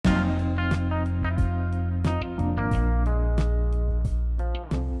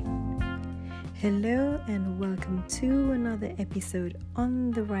Hello and welcome to another episode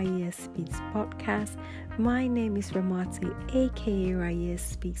on the Raya Speaks podcast. My name is Ramati, aka Raya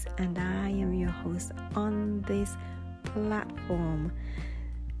Speaks, and I am your host on this platform.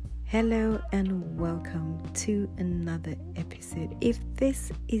 Hello and welcome to another episode. If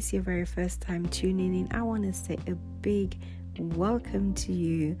this is your very first time tuning in, I want to say a big welcome to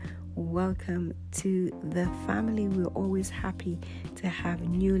you. Welcome to the family. We're always happy to have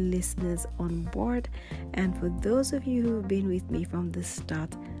new listeners on board, and for those of you who have been with me from the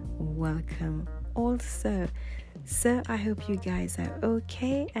start, welcome also. So I hope you guys are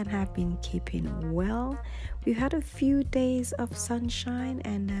okay and have been keeping well. We've had a few days of sunshine,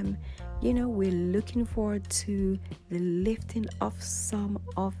 and we're looking forward to the lifting of some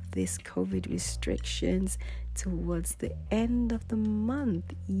of these COVID restrictions towards the end of the month.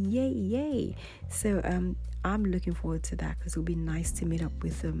 Yay. So I'm looking forward to that because it'll be nice to meet up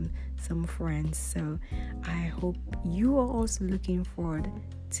with some friends. So I hope you are also looking forward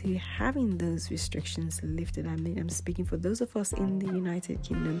to having those restrictions lifted. I'm speaking for those of us in the United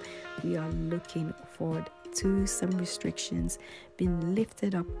Kingdom. We are looking forward to some restrictions being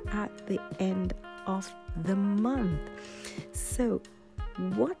lifted up at the end of the month. So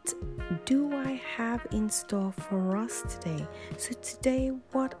what do I have in store for us today? So today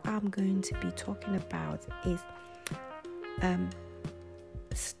what I'm going to be talking about is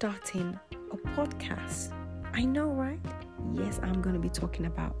starting a podcast. I know, right? Yes, I'm going to be talking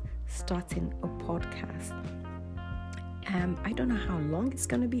about starting a podcast. I don't know how long it's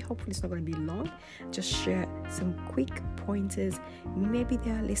going to be. Hopefully it's not going to be long. Just share some quick pointers. Maybe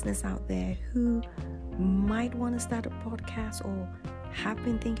there are listeners out there who might want to start a podcast or have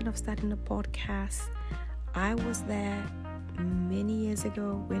been thinking of starting a podcast. I was there many years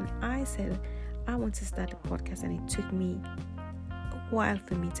ago when I said I want to start a podcast, and it took me a while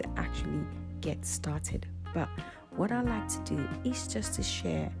for me to actually get started. But what I like to do is just to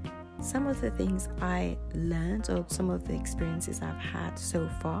share some of the things I learned or some of the experiences I've had so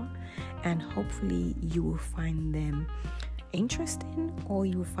far, and hopefully you will find them interesting or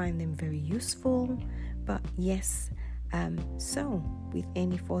you will find them very useful. But yes, so with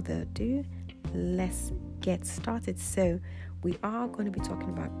any further ado, let's get started. So we are going to be talking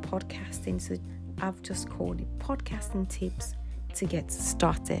about podcasting. So I've just called it podcasting tips to get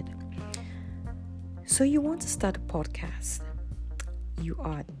started. So you want to start a podcast, you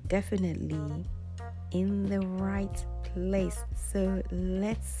are definitely in the right place. So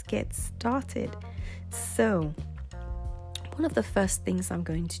let's get started. So one of the first things I'm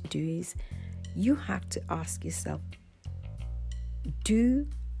going to do is you have to ask yourself, do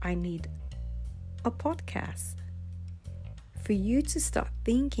I need a podcast? For you to start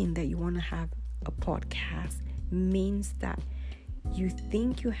thinking that you want to have a podcast means that you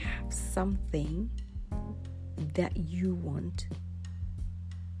think you have something that you want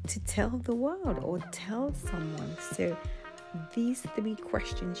to tell the world or tell someone. So these 3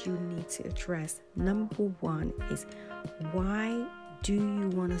 questions you need to address. Number 1 is, why do you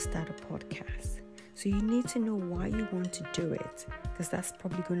want to start a podcast? So you need to know why you want to do it, because that's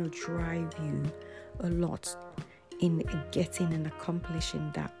probably going to drive you a lot in getting and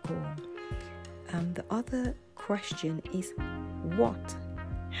accomplishing that goal. The other question is, what?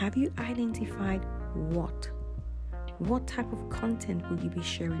 Have you identified what? What type of content will you be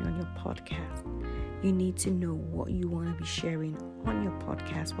sharing on your podcast? You need to know what you want to be sharing on your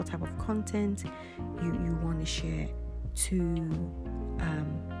podcast, what type of content you want to share to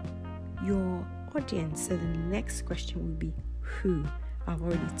your audience. So the next question will be, who? I've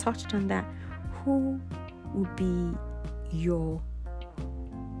already touched on that. Who will be your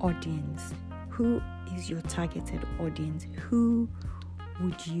audience? Who is your targeted audience? Who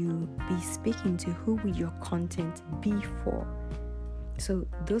would you be speaking to? Who would your content be for? So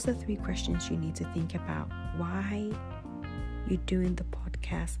those are 3 questions you need to think about. Why you're doing the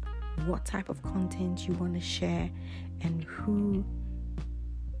podcast, what type of content you want to share, and who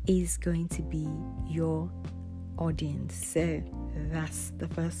is going to be your audience. So that's the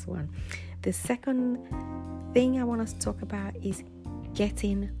first one. The second thing I want us to talk about is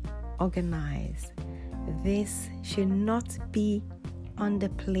getting organized. This should not be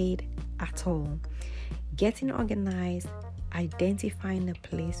underplayed at all. Getting organized, identifying a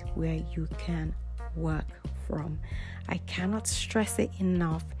place where you can work from. I cannot stress it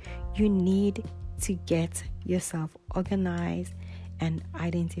enough. You need to get yourself organized and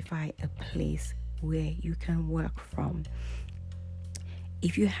identify a place where you can work from.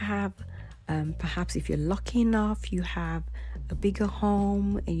 If you have, perhaps if you're lucky enough, you have a bigger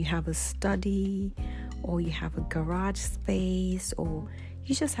home and you have a study, or you have a garage space, or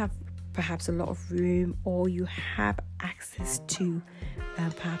you just have perhaps a lot of room, or you have access to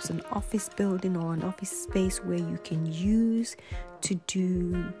perhaps an office building or an office space where you can use to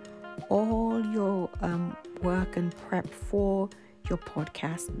do all your work and prep for your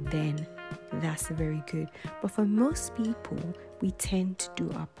podcast, then that's very good. But for most people, we tend to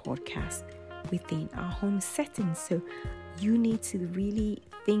do our podcast within our home setting. So you need to really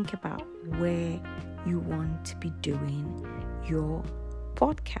think about where you want to be doing your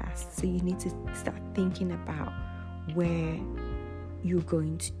podcast. So you need to start thinking about where you're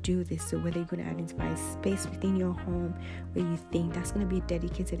going to do this. So whether you're going to identify a space within your home where you think that's going to be a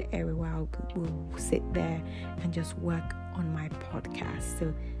dedicated area where we'll sit there and just work on my podcast.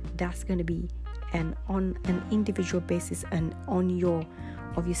 So that's going to be on an individual basis and on your,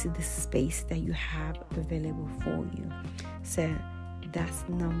 obviously, the space that you have available for you. So that's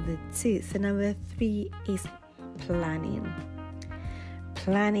number 2. So number 3 is planning.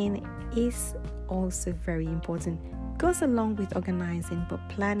 Planning is also very important. Goes along with organizing, but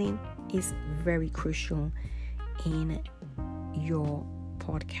planning is very crucial in your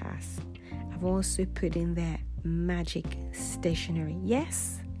podcast. I've also put in there magic stationery.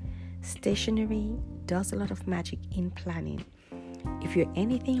 Yes, stationery does a lot of magic in planning. If you're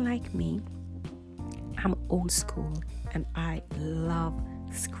anything like me, I'm old school and I love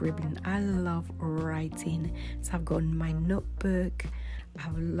scribbling. I love writing. So I've got my notebook.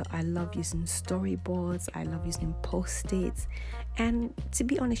 I love using storyboards. I love using post-its. And to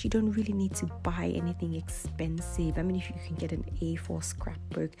be honest, you don't really need to buy anything expensive. I mean, if you can get an A4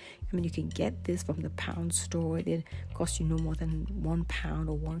 scrapbook, I mean, you can get this from the pound store. It costs you no more than £1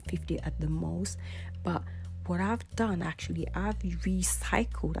 or £1.50 at the most. But what I've done, actually, I've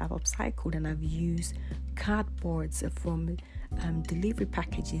upcycled, and I've used cardboards from delivery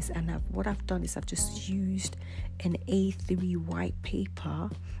packages, and what I've done is I've just used an A3 white paper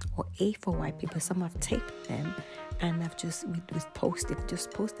or A4 white paper. Some I've taped them, and I've just with post-it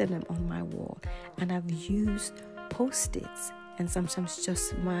just posted them on my wall, and I've used post-its and sometimes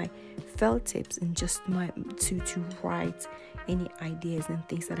just my felt tips and just my to write any ideas and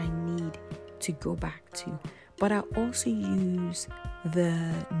things that I need to go back to. But I also use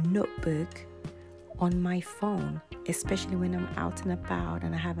the notebook on my phone, especially when I'm out and about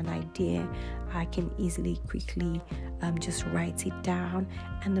and I have an idea. I can easily, quickly just write it down.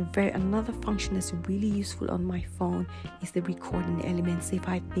 And another function that's really useful on my phone is the recording element. So if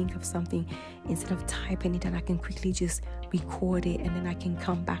I think of something, instead of typing it, and I can quickly just record it, and then I can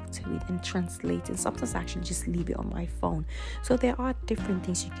come back to it and translate it. Sometimes I actually just leave it on my phone. So there are different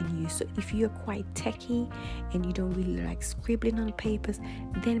things you can use. So if you're quite techie and you don't really like scribbling on papers,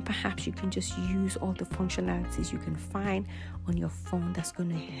 then perhaps you can just use all the functionalities you can find on your phone that's going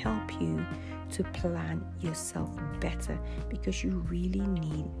to help you to plan yourself better, because you really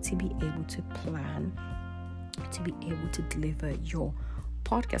need to be able to plan to be able to deliver your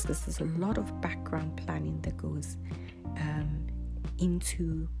podcast, because there's a lot of background planning that goes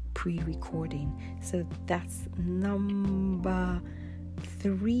into pre-recording. So that's number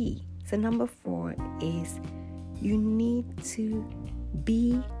 3. So number 4 is you need to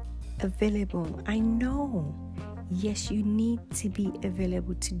be available. I know. Yes, you need to be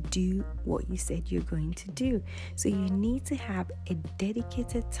available to do what you said you're going to do. So you need to have a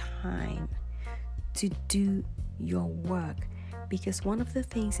dedicated time to do your work. Because one of the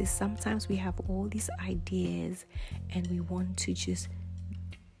things is sometimes we have all these ideas and we want to just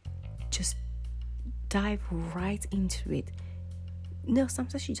dive right into it. No,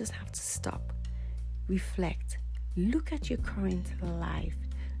 sometimes you just have to stop, reflect, look at your current life,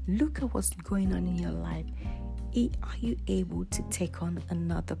 look at what's going on in your life. Are you able to take on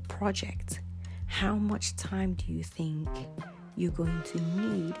another project? How much time do you think you're going to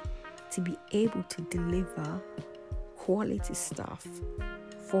need to be able to deliver quality stuff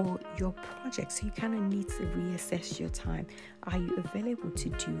for your project? So you kind of need to reassess your time. Are you available to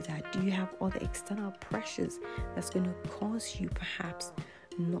do that? Do you have other external pressures that's going to cause you perhaps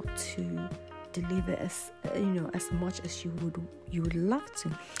not to deliver as much as you would love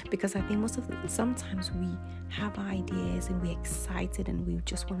to? Because I think sometimes we have ideas and we're excited and we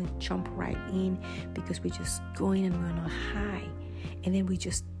just want to jump right in because we're just going and we're on a high, and then we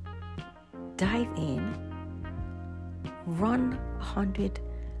just dive in, run 100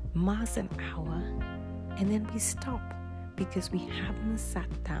 miles an hour, and then we stop because we haven't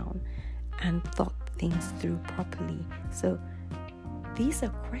sat down and thought things through properly. So these are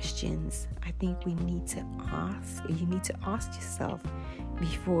questions I think we need to ask. You need to ask yourself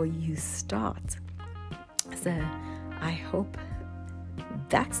before you start. So I hope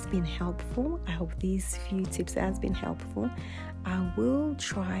that's been helpful. I hope these few tips has been helpful. I will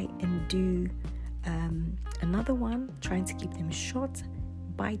try and do another one, trying to keep them short,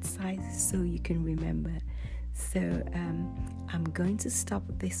 bite-sized, so you can remember. So I'm going to stop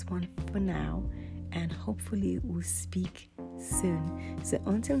this one for now, and hopefully we'll speak soon. So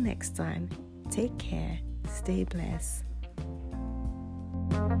until next time, take care, stay blessed.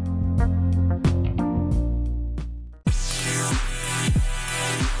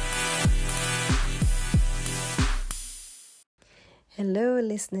 Hello,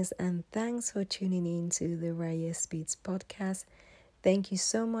 listeners, and thanks for tuning in to the Raya Speaks podcast. Thank you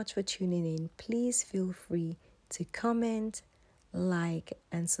so much for tuning in. Please feel free to comment, like,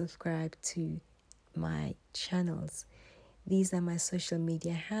 and subscribe to my channels. These are my social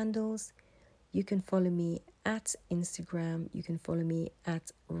media handles. You can follow me at Instagram. You can follow me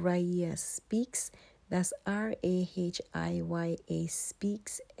at Raya Speaks. That's RAHIYA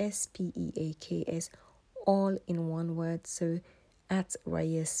Speaks, SPEAKS, all in one word. So at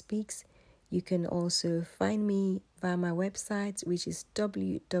Raya Speaks. You can also find me via my website, which is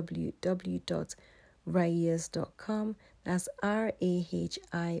www.rayas.com. That's RAHIYAS.com.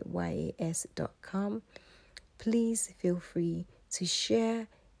 Please feel free to share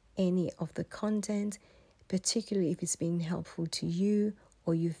any of the content, particularly if it's been helpful to you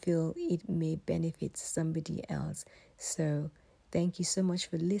or you feel it may benefit somebody else. So thank you so much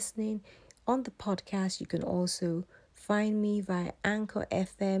for listening. On the podcast, you can also find me via Anchor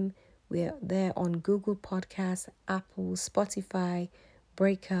FM. We're there on Google Podcasts, Apple, Spotify,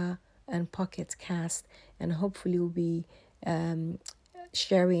 Breaker, and Pocket Cast. And hopefully we'll be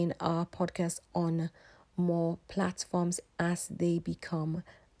sharing our podcast on more platforms as they become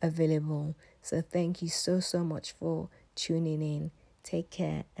available. So thank you so much for tuning in. Take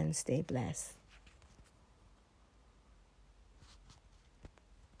care and stay blessed.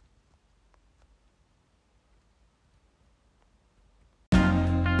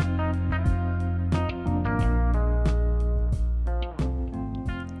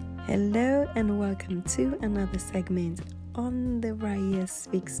 Hello and welcome to another segment on the Raya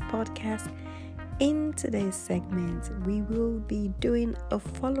Speaks podcast. In today's segment, we will be doing a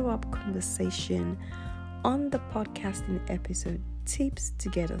follow-up conversation on the podcasting episode, Tips to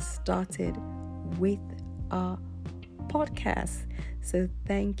Get Us Started with our podcast. So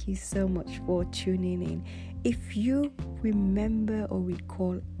thank you so much for tuning in. If you remember or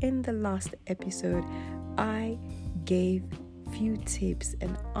recall, in the last episode, I gave few tips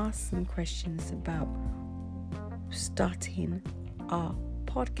and ask some questions about starting our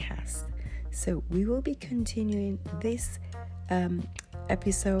podcast. So we will be continuing this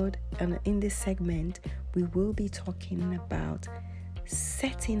episode, and in this segment we will be talking about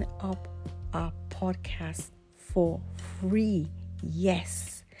setting up our podcast for free.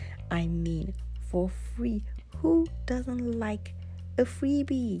 Yes, I mean for free. Who doesn't like a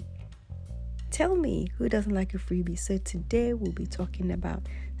freebie? Tell me, who doesn't like a freebie? So today we'll be talking about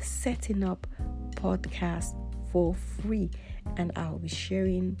setting up podcasts for free, and I'll be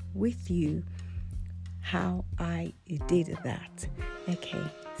sharing with you how I did that. Okay,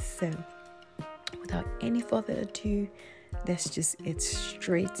 so without any further ado, let's just get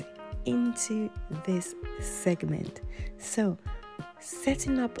straight into this segment. So,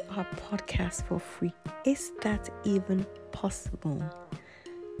 setting up our podcast for free, is that even possible?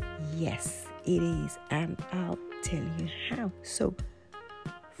 Yes, it is, and I'll tell you how. So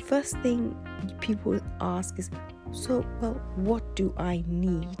first thing people ask is, what do I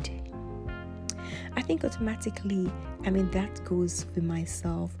need? I think automatically, that goes for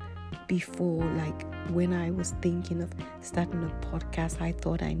myself. Before, like when I was thinking of starting a podcast, I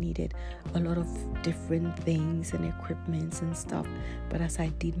thought I needed a lot of different things and equipments and stuff. But as I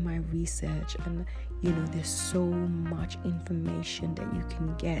did my research, and there's so much information that you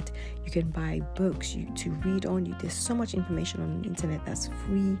can get. You can buy books to read on. There's so much information on the internet that's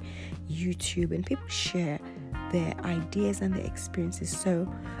free, YouTube, and people share their ideas and their experiences. So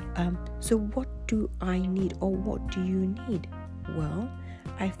what do I need, or what do you need? Well,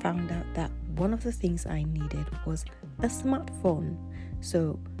 I found out that one of the things I needed was a smartphone.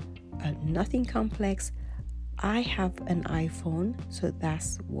 So nothing complex. I have an iPhone, so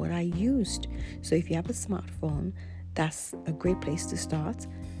that's what I used. So if you have a smartphone, that's a great place to start.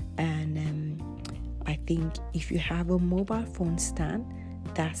 And I think if you have a mobile phone stand,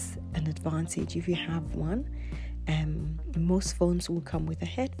 that's an advantage if you have one. Most phones will come with a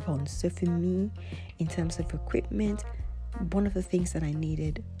headphone. So for me, in terms of equipment, one of the things that I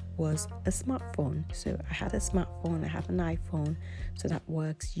needed was a smartphone. So I had a smartphone, I have an iPhone, so that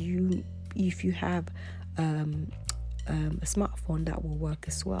works. If you have a smartphone, that will work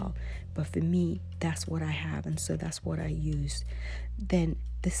as well. But for me, that's what I have, and so that's what I use. Then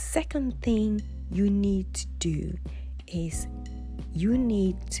the second thing you need to do is you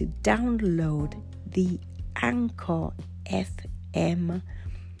need to download the Anchor FM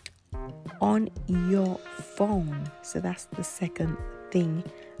on your phone. So that's the second thing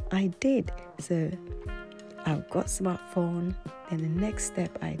I did. So I've got smartphone, and the next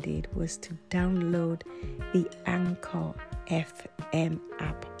step I did was to download the Anchor FM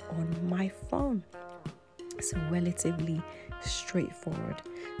app on my phone. So relatively straightforward.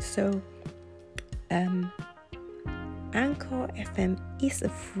 So Anchor FM is a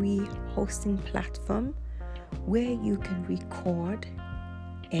free hosting platform where you can record,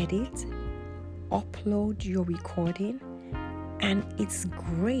 edit, upload your recording, and it's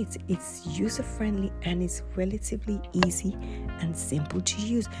great. It's user-friendly and it's relatively easy and simple to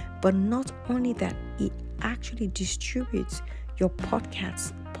use. But not only that, it actually distributes your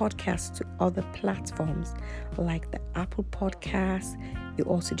podcasts to other platforms like the Apple Podcasts. It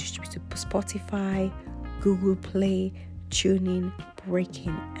also distributes to Spotify, Google Play, TuneIn,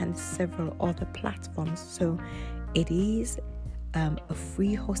 Breaking, and several other platforms. So it is a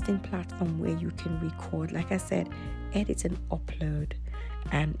free hosting platform where you can record, like I said, edit and upload,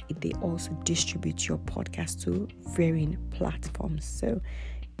 and they also distribute your podcast to varying platforms. So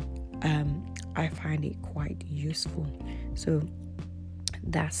I find it quite useful. So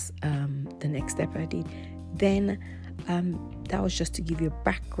that's the next step I did. Then that was just to give you a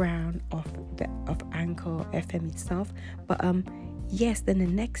background of Anchor FM itself. But yes, then the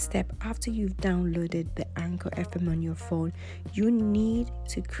next step, after you've downloaded the Anchor FM on your phone, you need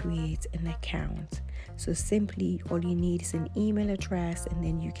to create an account. So simply, all you need is an email address, and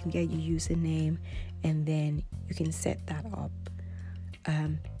then you can get your username, and then you can set that up.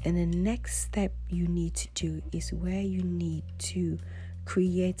 And the next step you need to do is where you need to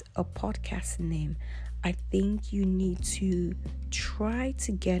create a podcast name. I think you need to try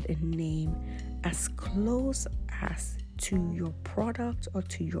to get a name as close as to your product or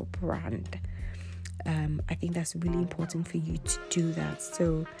to your brand. I think that's really important for you to do that,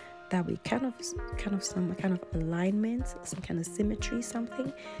 so that way kind of some kind of alignment, some kind of symmetry,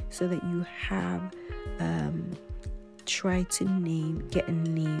 something, so that you have try to get a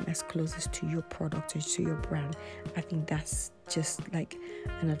name as closest to your product or to your brand. I think that's just like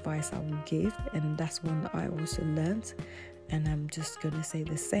an advice I will give, and that's one that I also learned, and I'm just going to say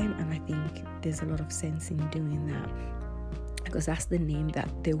the same. And I think there's a lot of sense in doing that, because that's the name that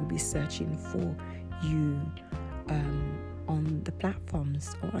they will be searching for you on the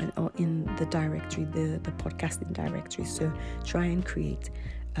platforms or in the directory, the podcasting directory. So try and create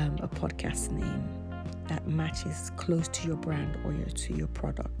a podcast name that matches close to your brand or to your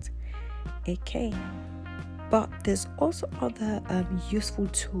product. Okay, but there's also other useful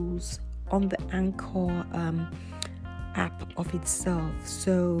tools on the Anchor app of itself.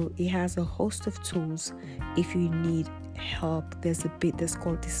 So it has a host of tools. If you need help, there's a bit that's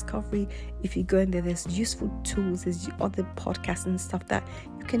called Discovery. If you go in there, there's useful tools, there's other podcasts and stuff that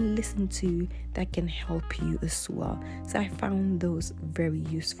you can listen to that can help you as well. So I found those very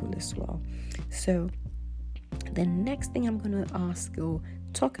useful as well. So the next thing I'm going to ask or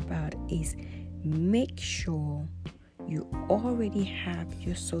talk about is make sure you already have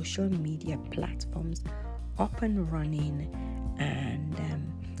your social media platforms up and running. And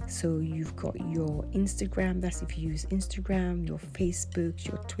so you've got your Instagram, that's if you use Instagram, your Facebook,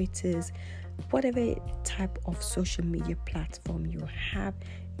 your Twitters, whatever type of social media platform you have,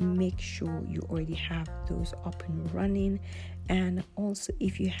 make sure you already have those up and running. And also,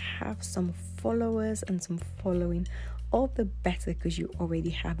 if you have some followers and some following, all the better, because you already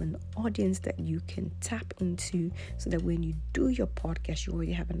have an audience that you can tap into, so that when you do your podcast, you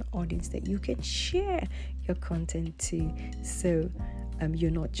already have an audience that you can share your content to. So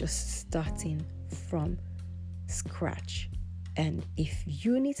you're not just starting from scratch. And if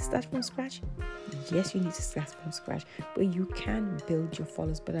you need to start from scratch, yes, you need to start from scratch, but you can build your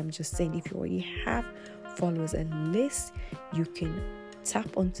followers. But I'm just saying, if you already have followers, at least you can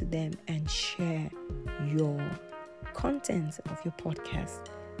tap onto them and share your content of your podcast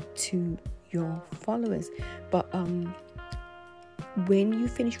to your followers. But when you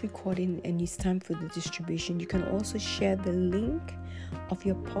finish recording and it's time for the distribution, you can also share the link of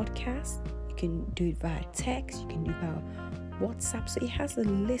your podcast. You can do it via text, you can do it via WhatsApp. So it has a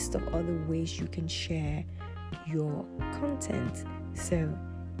list of other ways you can share your content. So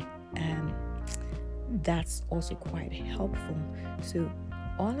that's also quite helpful. So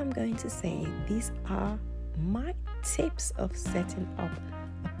all I'm going to say, these are my tips of setting up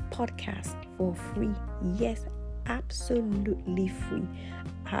a podcast for free. Yes, absolutely free.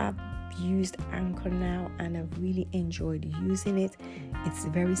 I've used Anchor now and I've really enjoyed using it. It's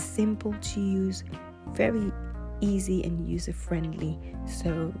very simple to use, very easy and user friendly.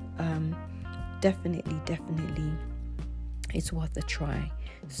 So definitely it's worth a try.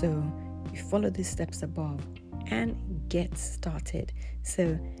 So you follow the steps above and get started.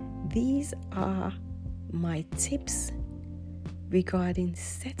 So these are my tips regarding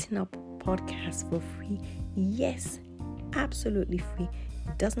setting up podcasts for free. Yes, absolutely free.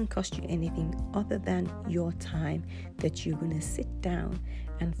 It doesn't cost you anything other than your time that you're going to sit down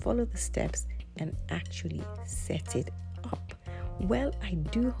and follow the steps and actually set it up. Well, I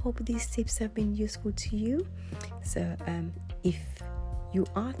do hope these tips have been useful to you. So if you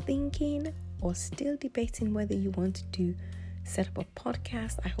are thinking or still debating whether you want to set up a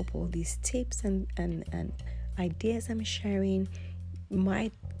podcast, I hope all these tips and ideas I'm sharing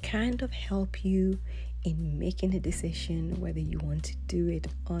might kind of help you in making a decision whether you want to do it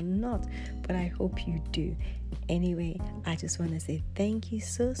or not. But I hope you do. Anyway, I just want to say thank you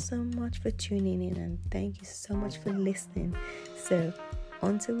so much for tuning in, and thank you so much for listening. So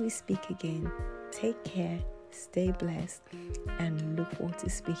until we speak again, take care, stay blessed, and look forward to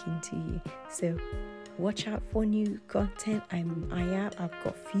speaking to you. So watch out for new content. I've got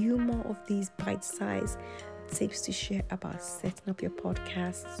a few more of these bite-sized tips to share about setting up your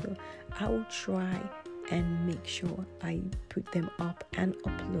podcast. So I will try and make sure I put them up and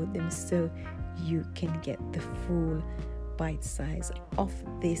upload them so you can get the full bite size of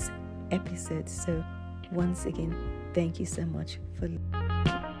this episode. So once again, thank you so much for